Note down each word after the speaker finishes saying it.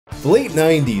The late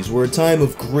 90s were a time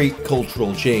of great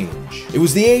cultural change. It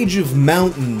was the age of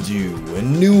Mountain Dew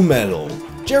and nu metal,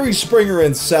 Jerry Springer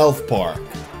and South Park.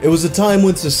 It was a time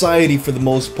when society, for the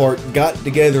most part, got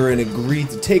together and agreed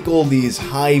to take all these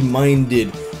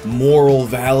high-minded, moral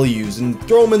values and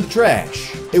throw them in the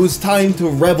trash. It was time to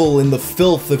revel in the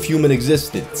filth of human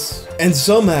existence. And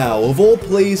somehow, of all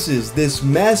places, this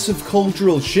massive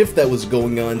cultural shift that was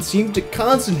going on seemed to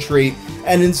concentrate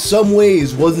and in some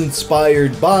ways was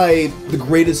inspired by the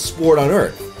greatest sport on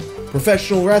earth,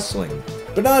 professional wrestling.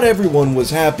 But not everyone was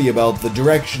happy about the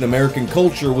direction American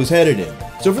culture was headed in.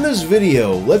 So for this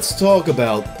video, let's talk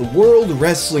about the World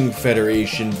Wrestling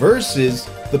Federation versus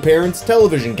the Parents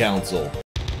Television Council.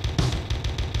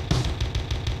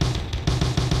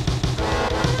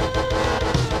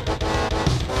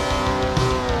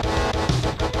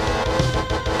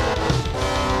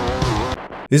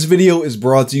 This video is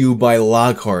brought to you by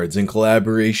Lockhards in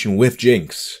collaboration with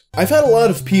Jinx. I've had a lot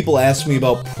of people ask me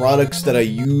about products that I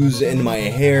use in my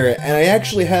hair, and I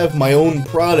actually have my own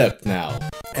product now.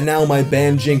 And now my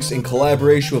band Jinx, in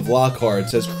collaboration with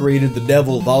Lockhards, has created the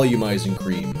Devil Volumizing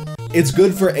Cream. It's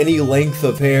good for any length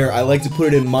of hair. I like to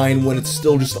put it in mine when it's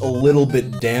still just a little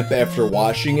bit damp after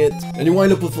washing it, and you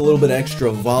wind up with a little bit extra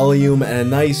volume and a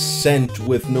nice scent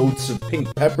with notes of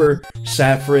pink pepper,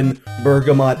 saffron,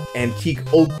 bergamot,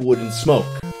 antique oak wood, and smoke.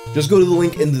 Just go to the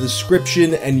link in the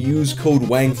description and use code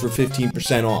WANG for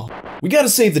 15% off. We gotta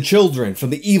save the children from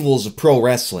the evils of pro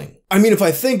wrestling. I mean, if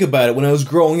I think about it, when I was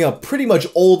growing up, pretty much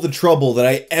all the trouble that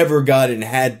I ever got in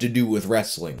had to do with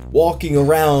wrestling. Walking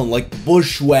around like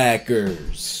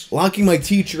bushwhackers. Locking my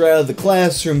teacher out of the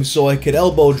classroom so I could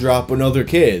elbow drop another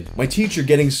kid. My teacher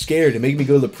getting scared and making me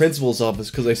go to the principal's office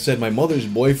because I said my mother's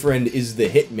boyfriend is the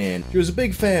Hitman. She was a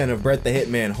big fan of Bret the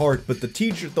Hitman Hart, but the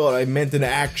teacher thought I meant an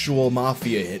actual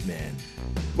mafia hitman.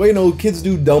 Well, you know, kids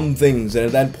do dumb things, and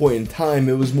at that point in time,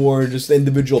 it was more just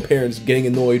individual parents getting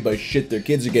annoyed by shit their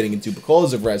kids are getting into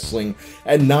because of wrestling,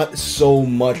 and not so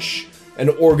much an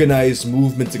organized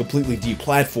movement to completely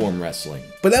deplatform wrestling.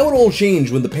 But that would all change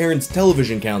when the Parents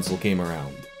Television Council came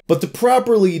around. But to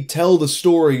properly tell the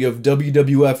story of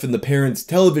WWF and the Parents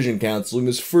Television Council, we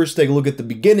must first take a look at the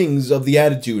beginnings of the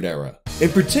Attitude Era. In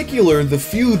particular, the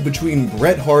feud between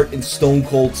Bret Hart and Stone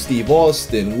Cold Steve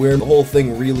Austin, where the whole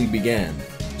thing really began.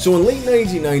 So in late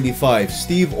 1995,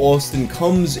 Steve Austin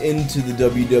comes into the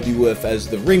WWF as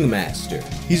the ringmaster.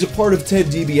 He's a part of Ted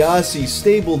DiBiase's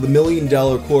stable, the $1 Million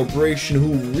Corporation,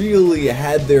 who really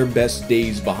had their best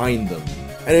days behind them.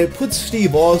 And it puts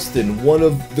Steve Austin, one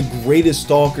of the greatest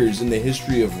talkers in the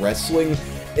history of wrestling,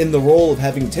 in the role of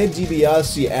having Ted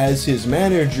DiBiase as his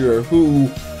manager, who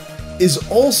is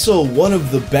also one of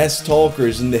the best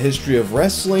talkers in the history of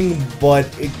wrestling, but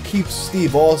it keeps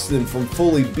Steve Austin from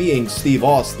fully being Steve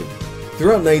Austin.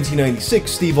 Throughout 1996,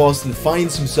 Steve Austin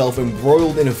finds himself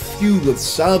embroiled in a feud with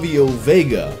Savio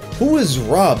Vega, who was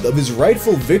robbed of his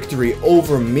rightful victory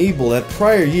over Mabel that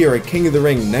prior year at King of the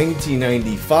Ring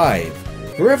 1995,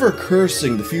 forever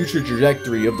cursing the future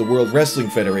trajectory of the World Wrestling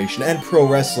Federation and pro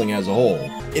wrestling as a whole.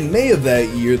 In May of that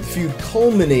year, the feud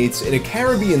culminates in a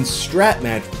Caribbean strap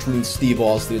match between Steve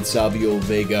Austin and Savio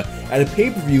Vega at a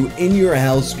pay-per-view In Your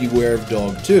House Beware of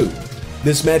Dog 2.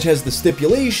 This match has the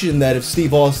stipulation that if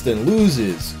Steve Austin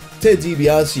loses, Ted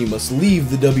DiBiase must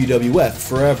leave the WWF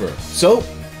forever. So,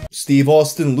 Steve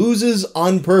Austin loses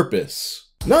on purpose.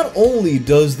 Not only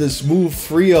does this move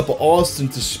free up Austin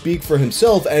to speak for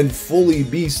himself and fully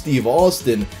be Steve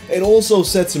Austin, it also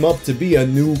sets him up to be a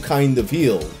new kind of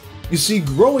heel. You see,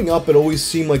 growing up it always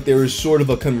seemed like there was sort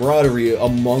of a camaraderie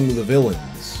among the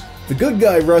villains. The good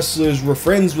guy wrestlers were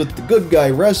friends with the good guy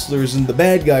wrestlers, and the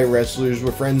bad guy wrestlers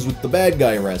were friends with the bad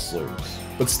guy wrestlers.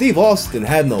 But Steve Austin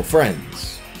had no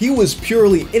friends. He was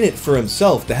purely in it for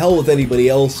himself, to hell with anybody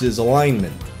else's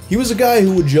alignment. He was a guy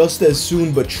who would just as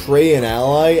soon betray an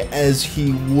ally as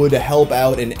he would help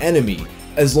out an enemy,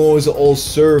 as long as it all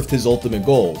served his ultimate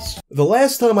goals. The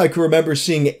last time I can remember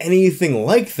seeing anything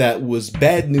like that was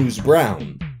Bad News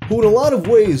Brown, who in a lot of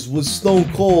ways was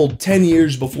Stone Cold 10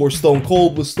 years before Stone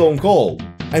Cold was Stone Cold,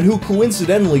 and who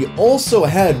coincidentally also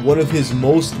had one of his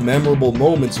most memorable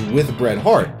moments with Bret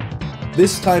Hart,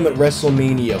 this time at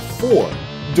WrestleMania 4.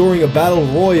 During a battle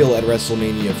royal at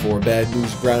WrestleMania 4, Bad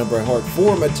News Brown and Bret Hart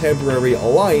form a temporary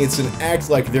alliance and act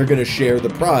like they're gonna share the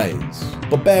prize.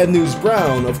 But Bad News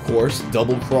Brown, of course,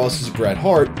 double-crosses Bret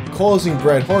Hart, causing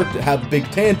Bret Hart to have a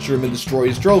big tantrum and destroy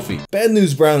his trophy. Bad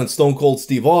News Brown and Stone Cold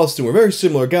Steve Austin were very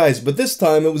similar guys, but this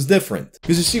time it was different.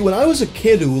 Because you see, when I was a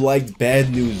kid who liked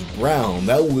Bad News Brown,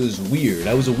 that was weird.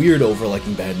 I was a weirdo for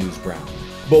liking Bad News Brown.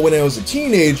 But when I was a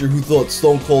teenager who thought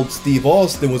Stone Cold Steve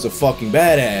Austin was a fucking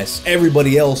badass,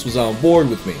 everybody else was on board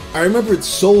with me. I remember it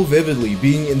so vividly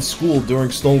being in school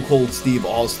during Stone Cold Steve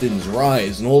Austin's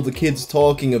rise and all the kids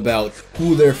talking about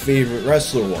who their favorite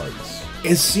wrestler was.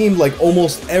 It seemed like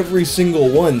almost every single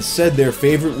one said their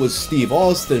favorite was Steve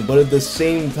Austin, but at the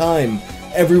same time,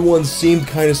 everyone seemed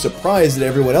kind of surprised that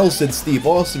everyone else said Steve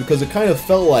Austin because it kind of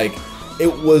felt like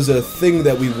it was a thing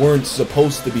that we weren't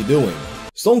supposed to be doing.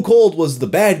 Stone Cold was the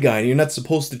bad guy, and you're not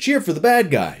supposed to cheer for the bad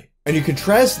guy. And you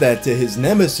contrast that to his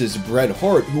nemesis, Bret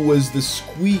Hart, who was the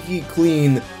squeaky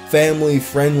clean,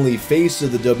 family-friendly face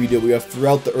of the WWF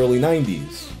throughout the early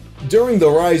 90s. During the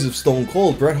rise of Stone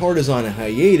Cold, Bret Hart is on a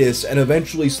hiatus, and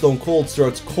eventually Stone Cold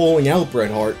starts calling out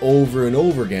Bret Hart over and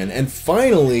over again, and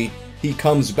finally, he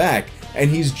comes back,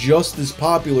 and he's just as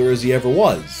popular as he ever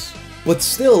was. But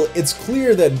still, it's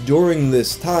clear that during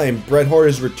this time, Bret Hart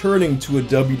is returning to a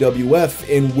WWF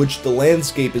in which the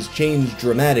landscape has changed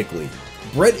dramatically.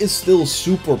 Bret is still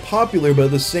super popular, but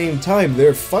at the same time,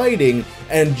 they're fighting,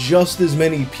 and just as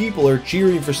many people are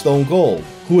cheering for Stone Cold,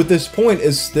 who at this point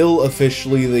is still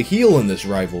officially the heel in this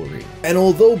rivalry. And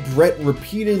although Bret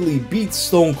repeatedly beats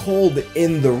Stone Cold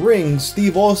in the ring,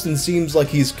 Steve Austin seems like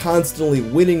he's constantly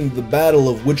winning the battle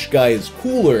of which guy is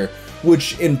cooler,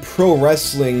 which in pro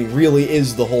wrestling really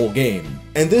is the whole game.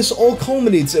 And this all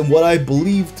culminates in what I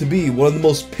believe to be one of the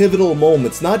most pivotal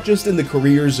moments, not just in the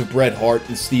careers of Bret Hart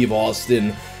and Steve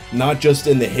Austin, not just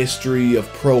in the history of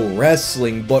pro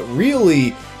wrestling, but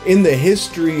really in the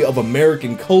history of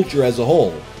American culture as a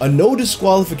whole. A no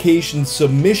disqualification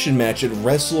submission match at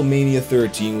WrestleMania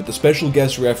 13 with the special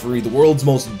guest referee, the world's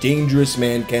most dangerous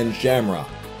man, Ken Shamrock.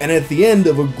 And at the end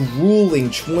of a grueling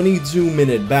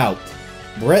 22-minute bout,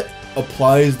 Bret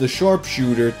applies the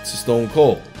sharpshooter to Stone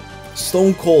Cold.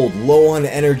 Stone Cold, low on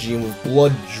energy and with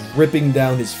blood dripping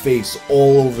down his face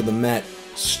all over the mat,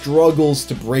 struggles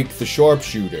to break the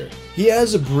sharpshooter. He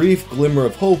has a brief glimmer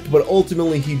of hope, but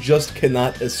ultimately he just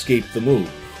cannot escape the move.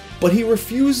 But he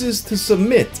refuses to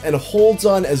submit and holds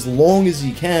on as long as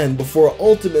he can before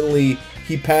ultimately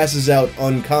he passes out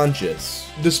unconscious.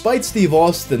 Despite Steve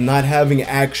Austin not having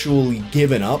actually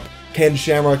given up, Ken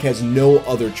Shamrock has no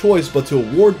other choice but to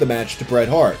award the match to Bret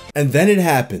Hart. And then it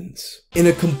happens. In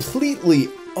a completely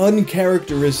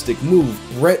uncharacteristic move,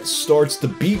 Bret starts to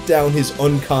beat down his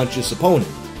unconscious opponent.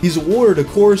 He's awarded a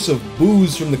chorus of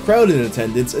boos from the crowd in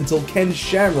attendance until Ken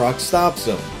Shamrock stops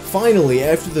him. Finally,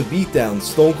 after the beatdown,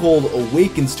 Stone Cold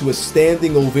awakens to a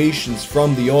standing ovations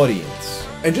from the audience.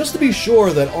 And just to be sure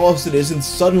that Austin isn't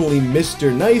suddenly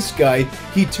Mr. Nice Guy,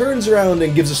 he turns around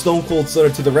and gives a Stone Cold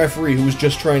Stunner to the referee who was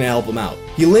just trying to help him out.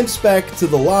 He limps back to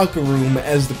the locker room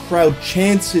as the crowd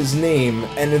chants his name,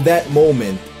 and in that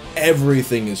moment,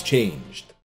 everything has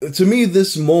changed. To me,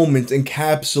 this moment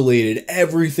encapsulated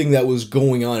everything that was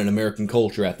going on in American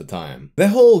culture at the time. That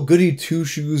whole goody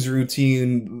two-shoes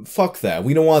routine, fuck that,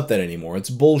 we don't want that anymore, it's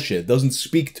bullshit, it doesn't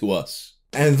speak to us.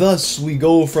 And thus, we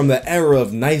go from the era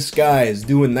of nice guys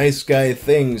doing nice guy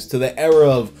things to the era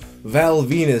of Val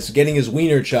Venus getting his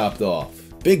wiener chopped off,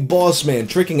 Big Boss Man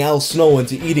tricking Al Snow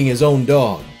into eating his own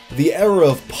dog, the era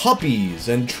of puppies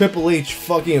and Triple H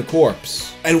fucking a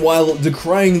corpse. And while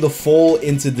decrying the fall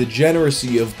into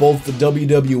degeneracy of both the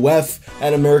WWF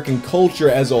and American culture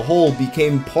as a whole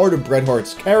became part of Bret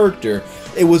Hart's character,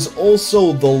 it was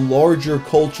also the larger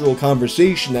cultural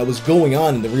conversation that was going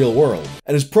on in the real world.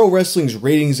 And as pro wrestling's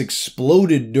ratings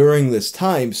exploded during this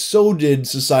time, so did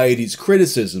society's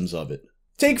criticisms of it.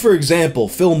 Take for example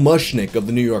Phil Mushnick of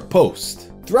the New York Post.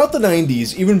 Throughout the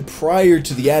 90s, even prior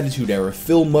to the Attitude Era,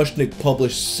 Phil Mushnick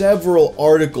published several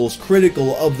articles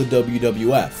critical of the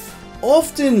WWF.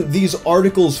 Often, these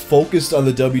articles focused on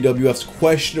the WWF's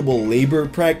questionable labor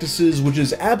practices, which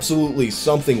is absolutely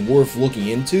something worth looking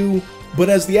into. But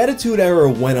as the Attitude Era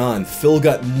went on, Phil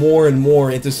got more and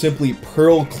more into simply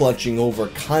pearl-clutching over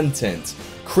content,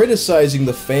 criticizing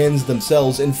the fans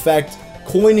themselves, in fact,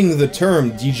 coining the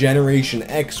term Degeneration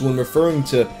X when referring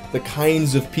to the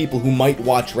kinds of people who might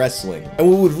watch wrestling. And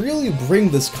what would really bring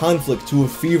this conflict to a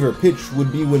fever pitch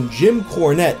would be when Jim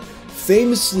Cornette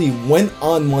famously went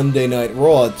on Monday Night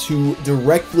Raw to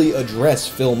directly address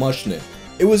Phil Mushnick.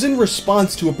 It was in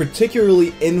response to a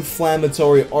particularly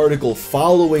inflammatory article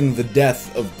following the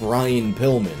death of Brian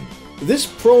Pillman. This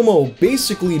promo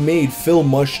basically made Phil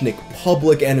Mushnick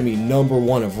public enemy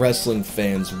 #1 of wrestling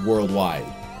fans worldwide.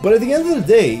 But at the end of the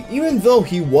day, even though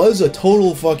he was a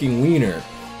total fucking wiener,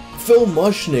 Phil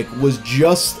Mushnick was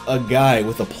just a guy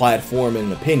with a platform and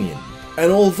an opinion.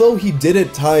 And although he did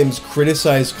at times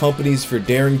criticize companies for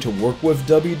daring to work with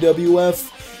WWF,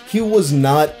 he was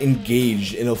not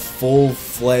engaged in a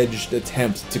full-fledged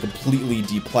attempt to completely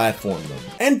deplatform them.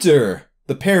 Enter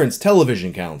the Parents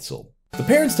Television Council. The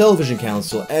Parents Television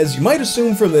Council, as you might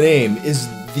assume from the name, is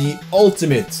the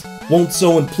ultimate "won't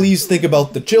someone please think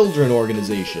about the children"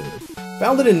 organization.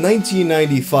 Founded in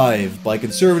 1995 by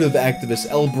conservative activist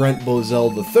L. Brent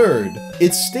Bozell III,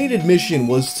 its stated mission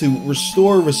was to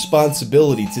restore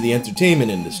responsibility to the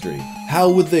entertainment industry. How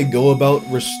would they go about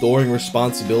restoring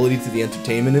responsibility to the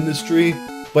entertainment industry?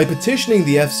 By petitioning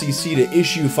the FCC to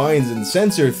issue fines and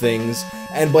censor things,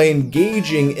 and by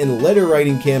engaging in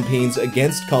letter-writing campaigns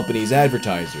against companies'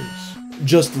 advertisers.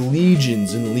 Just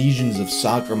legions and legions of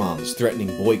soccer moms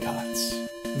threatening boycotts.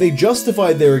 They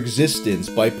justified their existence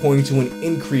by pointing to an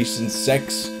increase in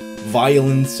sex,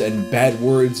 violence, and bad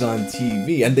words on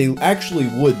TV, and they actually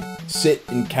would sit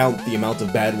and count the amount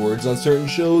of bad words on certain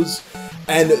shows,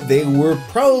 and they were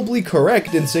probably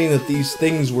correct in saying that these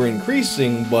things were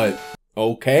increasing, but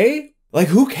okay? Like,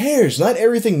 who cares? Not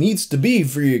everything needs to be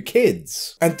for your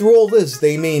kids. And through all this,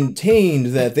 they maintained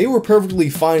that they were perfectly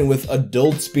fine with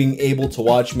adults being able to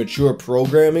watch mature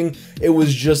programming. It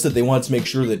was just that they wanted to make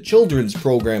sure that children's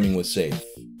programming was safe.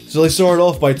 So they started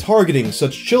off by targeting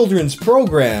such children's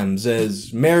programs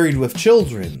as Married with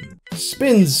Children,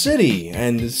 Spin City,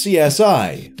 and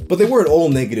CSI. But they weren't all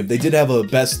negative. They did have a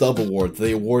Best Of award that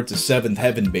they award to Seventh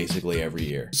Heaven basically every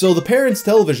year. So the Parents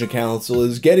Television Council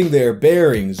is getting their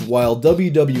bearings while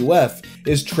WWF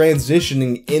is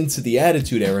transitioning into the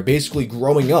Attitude Era, basically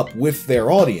growing up with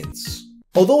their audience.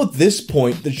 Although at this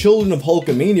point, the children of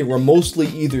Hulkamania were mostly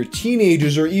either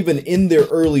teenagers or even in their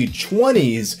early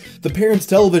 20s, the Parents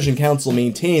Television Council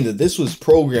maintained that this was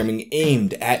programming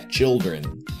aimed at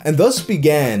children. And thus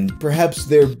began, perhaps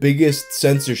their biggest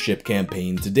censorship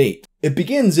campaign to date. It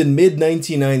begins in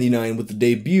mid-1999 with the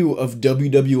debut of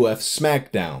WWF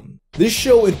SmackDown. This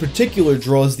show in particular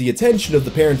draws the attention of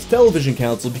the Parents Television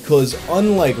Council because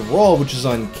unlike Raw, which is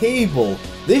on cable,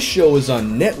 this show is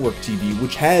on network TV,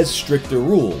 which has stricter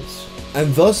rules.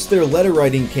 And thus their letter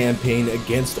writing campaign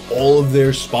against all of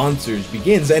their sponsors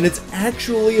begins, and it's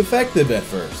actually effective at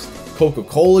first.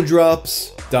 Coca-Cola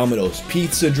drops, Domino's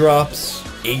Pizza drops,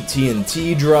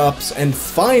 AT&T drops, and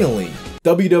finally,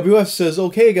 WWF says,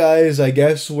 okay guys, I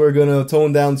guess we're gonna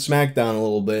tone down SmackDown a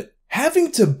little bit.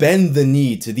 Having to bend the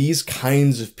knee to these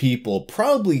kinds of people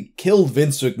probably killed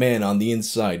Vince McMahon on the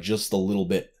inside just a little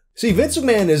bit. See, Vince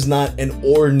McMahon is not an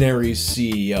ordinary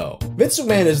CEO. Vince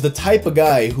McMahon is the type of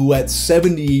guy who at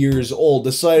 70 years old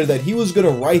decided that he was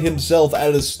gonna write himself out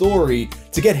of the story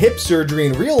to get hip surgery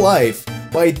in real life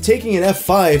by taking an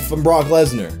F5 from Brock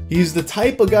Lesnar. He's the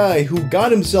type of guy who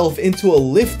got himself into a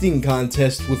lifting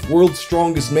contest with World's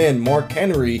Strongest Man Mark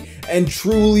Henry and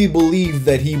truly believed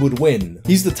that he would win.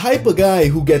 He's the type of guy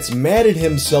who gets mad at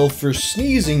himself for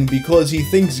sneezing because he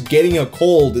thinks getting a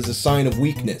cold is a sign of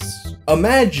weakness.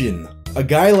 Imagine a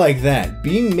guy like that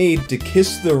being made to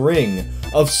kiss the ring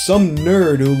of some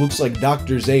nerd who looks like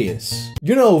Dr. Zaius.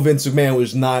 You know Vince McMahon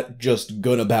was not just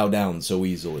gonna bow down so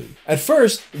easily. At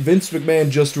first, Vince McMahon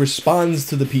just responds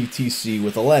to the PTC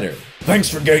with a letter. "Thanks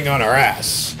for getting on our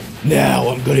ass. Now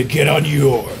I'm gonna get on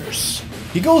yours."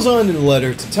 He goes on in the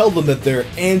letter to tell them that they're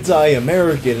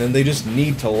anti-American and they just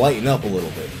need to lighten up a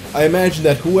little bit. I imagine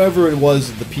that whoever it was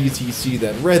at the PTC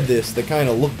that read this, that kind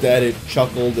of looked at it,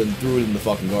 chuckled, and threw it in the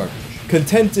fucking garbage.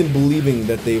 Content in believing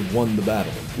that they've won the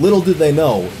battle. Little did they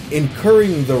know,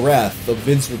 incurring the wrath of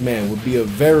Vince McMahon would be a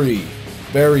very,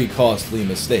 very costly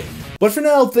mistake. But for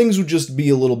now, things would just be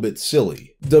a little bit silly.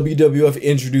 WWF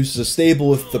introduces a stable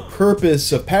with the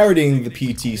purpose of parodying the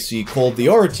PTC called the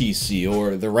RTC,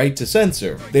 or the Right to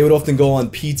Censor. They would often go on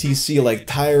PTC-like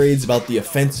tirades about the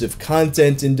offensive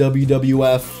content in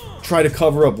WWF, try to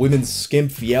cover up women's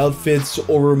skimpy outfits,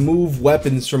 or remove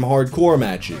weapons from hardcore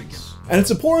matches. And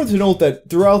it's important to note that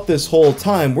throughout this whole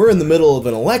time, we're in the middle of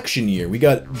an election year. We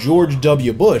got George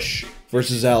W. Bush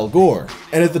versus Al Gore.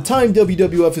 And at the time,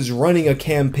 WWF is running a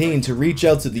campaign to reach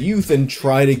out to the youth and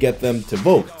try to get them to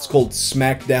vote. It's called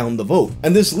Smack Down the Vote.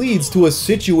 And this leads to a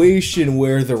situation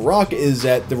where The Rock is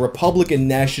at the Republican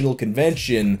National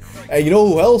Convention, and you know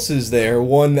who else is there?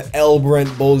 One L. Brent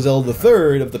Bozell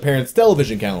III of the Parents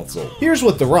Television Council. Here's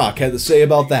what The Rock had to say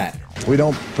about that. We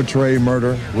don't portray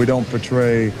murder, we don't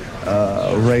portray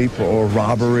rape or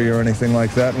robbery or anything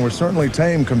like that, and we're certainly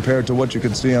tame compared to what you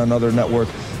can see on other network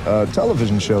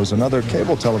television shows and other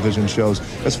cable television shows.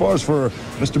 As far as for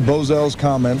Mr. Bozell's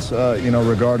comments, you know,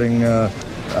 regarding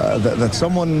that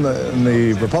someone in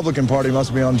the Republican Party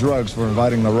must be on drugs for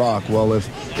inviting The Rock. Well, if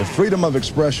freedom of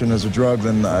expression is a drug,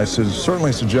 then I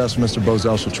certainly suggest Mr.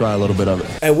 Bozell should try a little bit of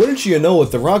it. And wouldn't you know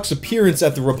it, The Rock's appearance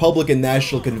at the Republican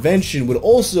National Convention would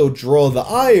also draw the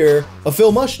ire of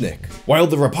Phil Mushnick. While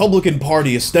the Republican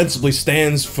Party ostensibly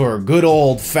stands for good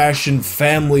old-fashioned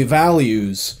family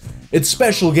values, its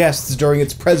special guests during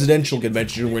its presidential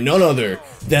convention were none other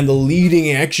than the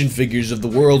leading action figures of the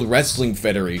World Wrestling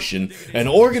Federation, an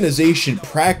organization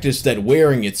practiced at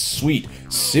wearing its sweet,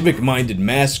 civic-minded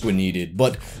mask when needed,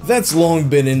 but that's long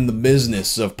been in the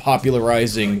business of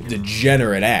popularizing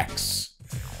degenerate acts.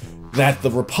 That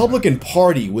the Republican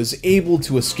Party was able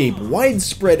to escape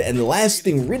widespread and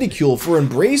lasting ridicule for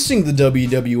embracing the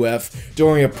WWF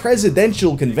during a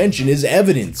presidential convention is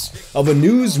evidence of a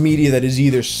news media that is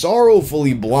either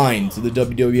sorrowfully blind to the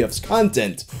WWF's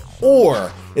content,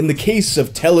 or, in the case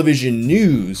of television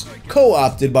news,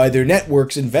 co-opted by their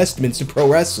network's investments in pro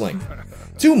wrestling.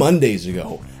 2 Mondays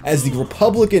ago, as the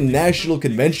Republican National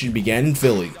Convention began in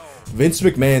Philly, Vince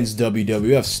McMahon's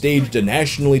WWF staged a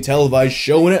nationally televised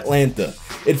show in Atlanta.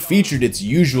 It featured its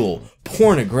usual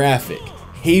pornographic,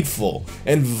 hateful,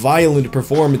 and violent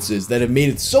performances that have made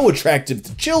it so attractive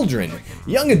to children,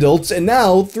 young adults, and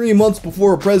now, 3 months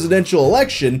before a presidential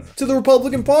election, to the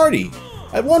Republican Party.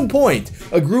 At one point,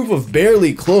 a group of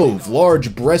barely clothed,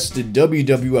 large-breasted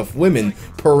WWF women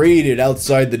paraded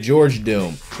outside the George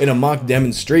Dome in a mock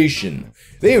demonstration.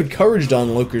 They encouraged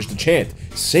onlookers to chant,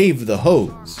 "Save the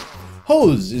hose."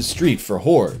 Hose is street for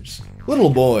whores.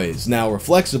 Little boys now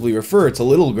reflexively refer to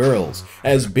little girls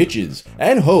as bitches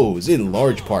and hoes, in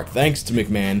large part thanks to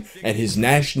McMahon and his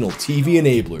national TV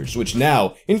enablers, which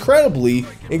now, incredibly,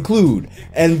 include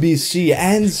NBC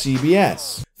and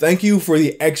CBS. Thank you for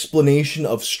the explanation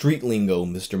of street lingo,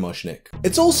 Mr. Mushnick.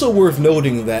 It's also worth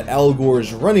noting that Al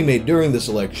Gore's running mate during this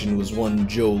election was one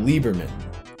Joe Lieberman,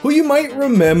 who you might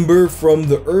remember from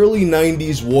the early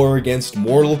 90s war against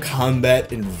Mortal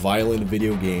Kombat and violent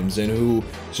video games, and who,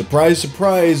 surprise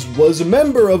surprise, was a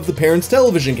member of the Parents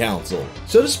Television Council.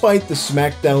 So despite the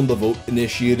SmackDown the Vote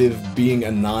initiative being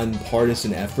a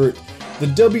non-partisan effort, the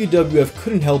WWF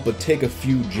couldn't help but take a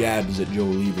few jabs at Joe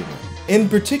Lieberman. In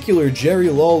particular, Jerry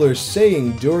Lawler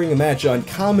saying during a match on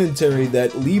commentary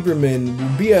that Lieberman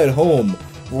would be at home,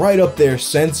 right up there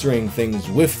censoring things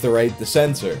with the right to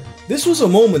censor. This was a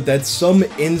moment that some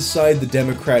inside the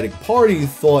Democratic Party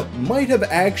thought might have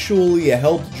actually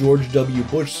helped George W.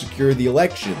 Bush secure the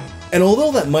election. And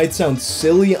although that might sound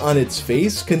silly on its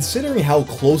face, considering how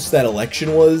close that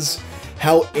election was,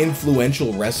 how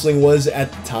influential wrestling was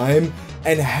at the time,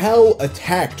 and how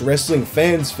attacked wrestling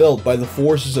fans felt by the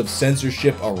forces of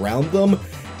censorship around them,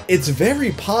 it's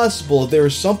very possible there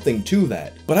is something to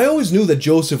that. But I always knew that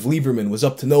Joseph Lieberman was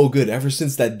up to no good ever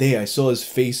since that day I saw his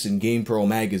face in GamePro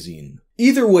magazine.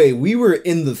 Either way, we were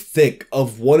in the thick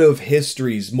of one of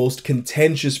history's most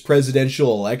contentious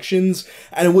presidential elections,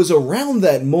 and it was around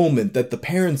that moment that the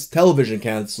Parents Television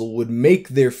Council would make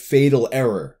their fatal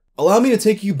error. Allow me to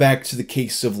take you back to the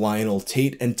case of Lionel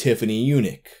Tate and Tiffany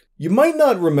Unick. You might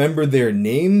not remember their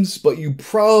names, but you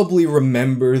probably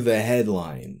remember the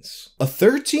headlines. A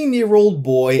 13-year-old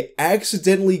boy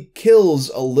accidentally kills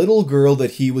a little girl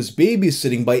that he was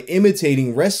babysitting by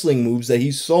imitating wrestling moves that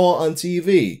he saw on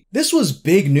TV. This was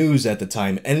big news at the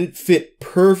time, and it fit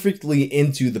perfectly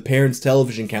into the Parents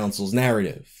Television Council's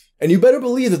narrative. And you better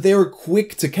believe that they were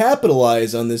quick to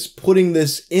capitalize on this, putting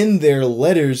this in their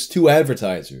letters to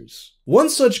advertisers. One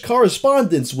such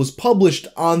correspondence was published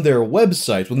on their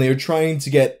website when they were trying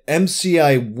to get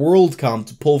MCI WorldCom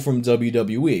to pull from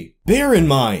WWE. Bear in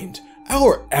mind,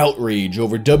 our outrage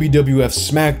over WWF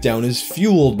SmackDown is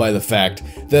fueled by the fact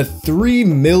that 3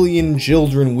 million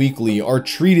children weekly are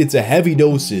treated to heavy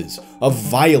doses of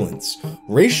violence,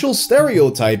 racial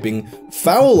stereotyping,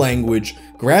 foul language,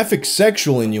 graphic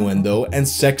sexual innuendo, and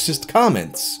sexist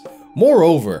comments.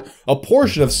 Moreover, a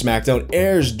portion of SmackDown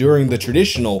airs during the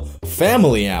traditional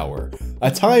family hour, a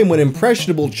time when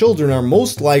impressionable children are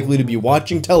most likely to be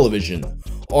watching television.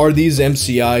 Are these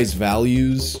MCI's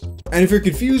values? And if you're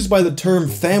confused by the term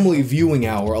family viewing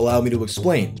hour, allow me to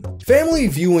explain. Family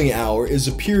viewing hour is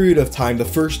a period of time, the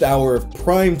first hour of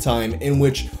prime time, in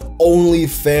which only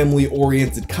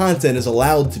family-oriented content is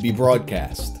allowed to be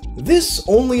broadcast. This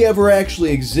only ever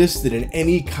actually existed in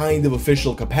any kind of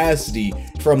official capacity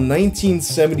from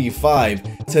 1975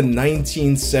 to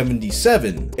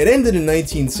 1977. It ended in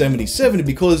 1977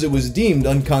 because it was deemed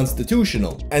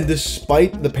unconstitutional, and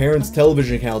despite the Parents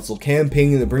Television Council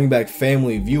campaigning to bring back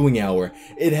family viewing hour,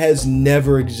 it has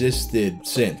never existed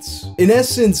since. In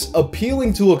essence,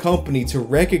 appealing to a company to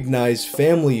recognize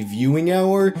family viewing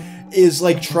hour is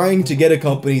like trying to get a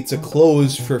company to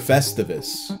close for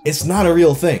Festivus. It's not a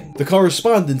real thing. The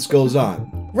correspondence goes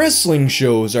on. Wrestling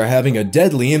shows are having a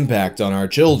deadly impact on our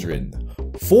children.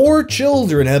 4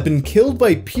 children have been killed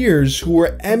by peers who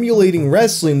were emulating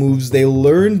wrestling moves they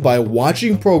learned by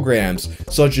watching programs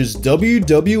such as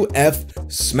WWF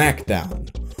SmackDown.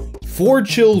 4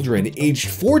 children aged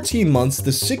 14 months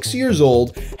to 6 years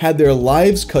old had their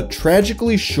lives cut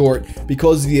tragically short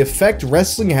because of the effect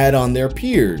wrestling had on their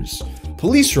peers.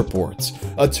 Police reports,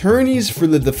 attorneys for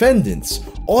the defendants,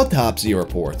 autopsy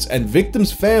reports, and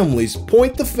victims' families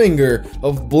point the finger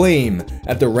of blame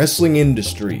at the wrestling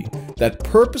industry that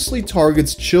purposely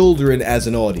targets children as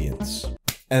an audience.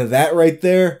 And that right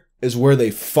there is where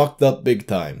they fucked up big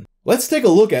time. Let's take a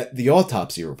look at the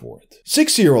autopsy report.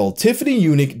 6-year-old Tiffany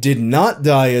Unick did not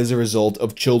die as a result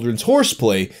of children's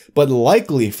horseplay, but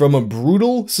likely from a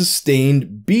brutal,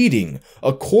 sustained beating,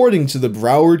 according to the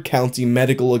Broward County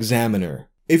Medical Examiner.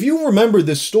 If you remember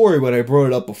this story when I brought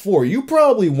it up before, you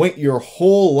probably went your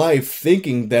whole life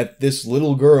thinking that this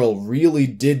little girl really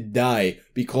did die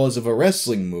because of a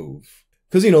wrestling move.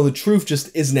 Because, you know, the truth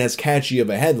just isn't as catchy of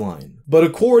a headline. But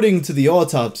according to the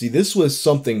autopsy, this was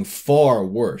something far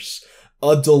worse.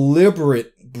 A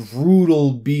deliberate,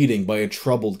 brutal beating by a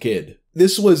troubled kid.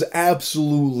 This was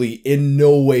absolutely in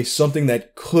no way something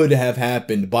that could have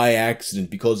happened by accident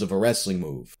because of a wrestling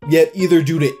move. Yet, either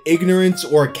due to ignorance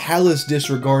or callous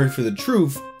disregard for the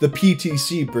truth, the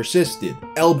PTC persisted.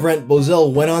 L. Brent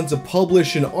Bozell went on to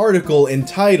publish an article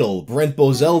entitled "Brent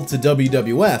Bozell to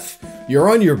WWF, You're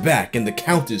on Your Back and the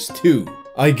Count is 2."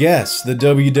 I guess the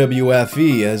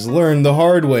WWFE has learned the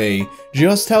hard way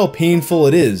just how painful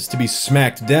it is to be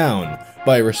smacked down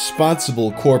by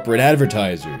responsible corporate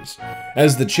advertisers.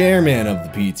 As the chairman of the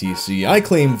PTC, I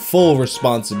claim full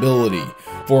responsibility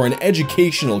for an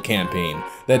educational campaign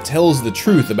that tells the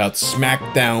truth about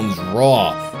SmackDown's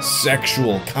raw,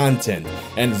 sexual content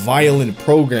and violent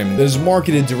programming that is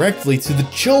marketed directly to the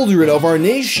children of our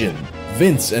nation.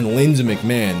 Vince and Linda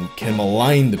McMahon can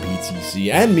malign the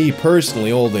PTC and me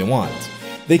personally all they want.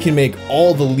 They can make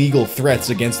all the legal threats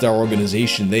against our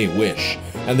organization they wish,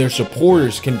 and their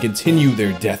supporters can continue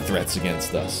their death threats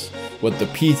against us. But the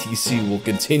PTC will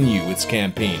continue its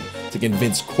campaign to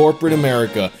convince corporate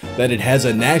America that it has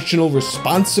a national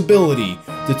responsibility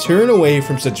to turn away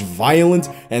from such violent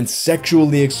and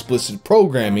sexually explicit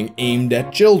programming aimed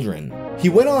at children. He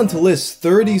went on to list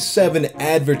 37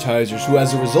 advertisers who,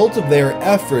 as a result of their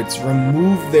efforts,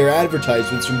 removed their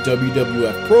advertisements from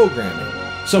WWF programming.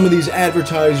 Some of these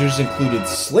advertisers included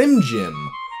Slim Jim,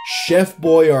 Chef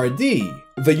Boyardee,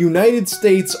 the United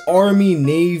States Army,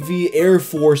 Navy, Air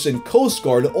Force, and Coast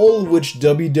Guard, all of which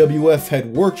WWF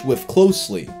had worked with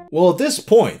closely. Well, at this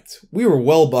point, we were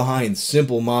well behind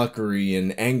simple mockery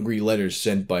and angry letters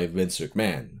sent by Vince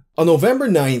McMahon. On November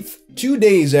 9th, 2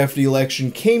 days after the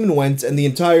election came and went and the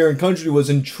entire country was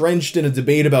entrenched in a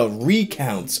debate about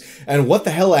recounts and what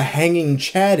the hell a hanging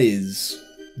Chad is,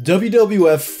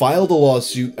 WWF filed a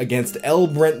lawsuit against L.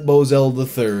 Brent Bozell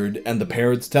III and the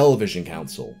Parents Television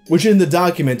Council, which in the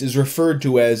document is referred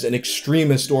to as an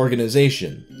extremist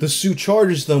organization. The suit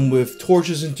charges them with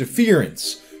tortious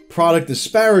interference, product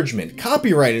disparagement,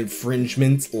 copyright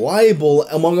infringement, libel,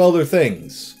 among other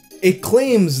things. It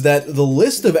claims that the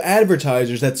list of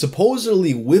advertisers that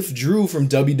supposedly withdrew from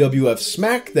WWF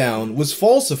SmackDown was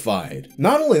falsified.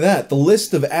 Not only that, the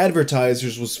list of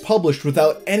advertisers was published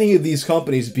without any of these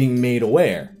companies being made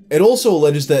aware. It also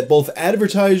alleges that both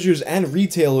advertisers and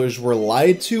retailers were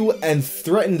lied to and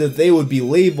threatened that they would be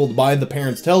labeled by the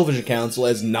Parents Television Council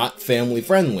as not family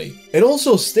friendly. It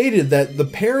also stated that the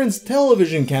Parents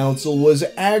Television Council was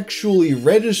actually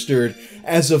registered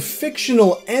as a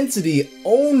fictional entity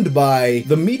owned by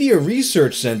the Media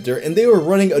Research Center, and they were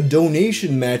running a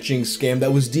donation matching scam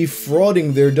that was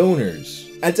defrauding their donors.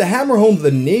 And to hammer home the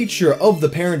nature of the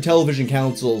Parent Television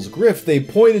Council's grift, they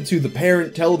pointed to the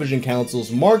Parent Television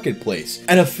Council's marketplace,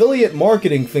 an affiliate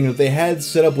marketing thing that they had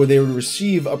set up where they would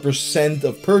receive a %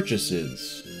 of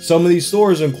purchases. Some of these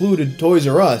stores included Toys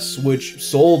R Us, which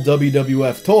sold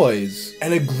WWF toys,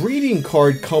 and a greeting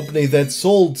card company that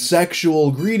sold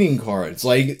sexual greeting cards.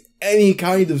 Like, any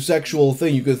kind of sexual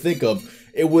thing you could think of,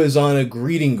 it was on a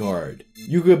greeting card.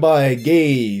 You could buy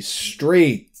gay,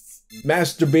 straight,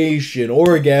 masturbation,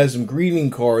 orgasm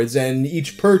greeting cards, and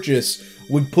each purchase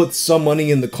would put some money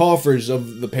in the coffers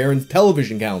of the Parents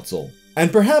Television Council.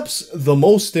 And perhaps the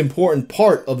most important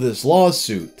part of this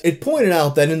lawsuit, it pointed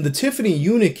out that in the Tiffany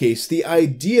Unick case, the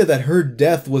idea that her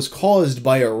death was caused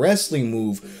by a wrestling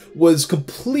move was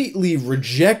completely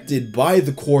rejected by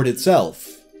the court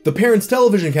itself. The Parents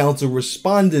Television Council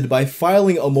responded by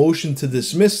filing a motion to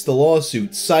dismiss the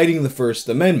lawsuit, citing the First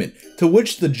Amendment, to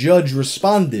which the judge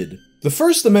responded, "The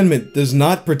First Amendment does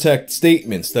not protect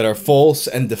statements that are false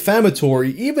and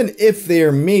defamatory even if they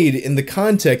are made in the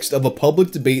context of a public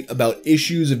debate about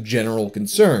issues of general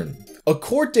concern." A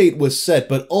court date was set,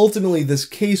 but ultimately this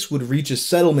case would reach a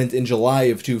settlement in July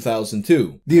of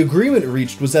 2002. The agreement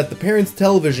reached was that the Parents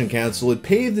Television Council would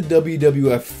pay the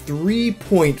WWF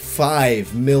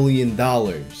 $3.5 million.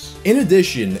 In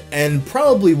addition, and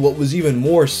probably what was even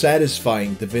more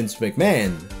satisfying to Vince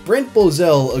McMahon, Brent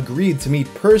Bozell agreed to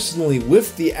meet personally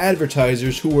with the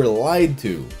advertisers who were lied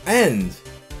to, and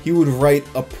he would write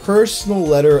a personal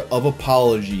letter of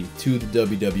apology to the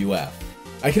WWF.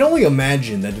 I can only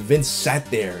imagine that Vince sat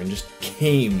there and just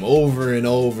came over and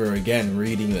over again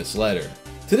reading this letter.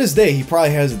 To this day, he probably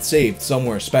has it saved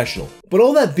somewhere special. But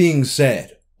all that being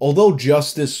said, although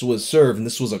justice was served and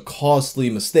this was a costly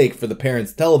mistake for the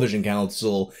Parents Television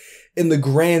Council, in the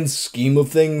grand scheme of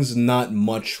things, not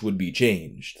much would be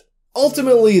changed.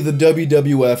 Ultimately, the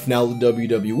WWF, now the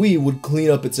WWE, would clean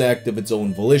up its act of its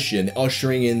own volition,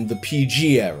 ushering in the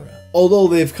PG era. Although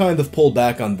they've kind of pulled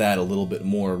back on that a little bit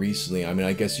more recently. I mean,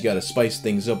 I guess you gotta spice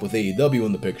things up with AEW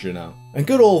in the picture now. And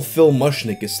good old Phil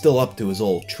Mushnick is still up to his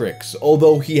old tricks,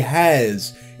 although he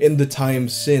has, in the time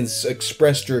since,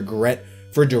 expressed regret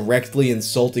for directly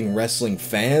insulting wrestling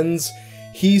fans.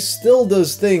 He still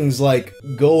does things like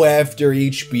go after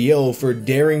HBO for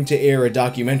daring to air a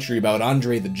documentary about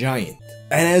Andre the Giant.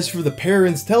 And as for the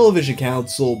Parents Television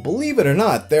Council, believe it or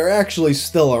not, they're actually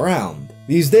still around.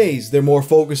 These days, they're more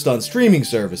focused on streaming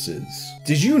services.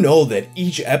 Did you know that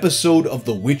each episode of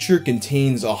The Witcher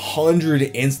contains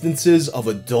 100 instances of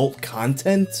adult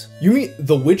content? You mean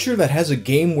The Witcher that has a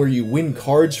game where you win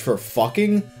cards for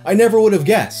fucking? I never would have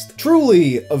guessed.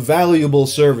 Truly a valuable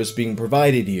service being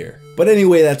provided here. But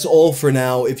anyway, that's all for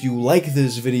now. If you like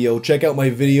this video, check out my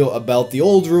video about the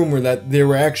old rumor that there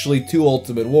were actually 2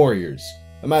 Ultimate Warriors.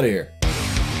 I'm out of here.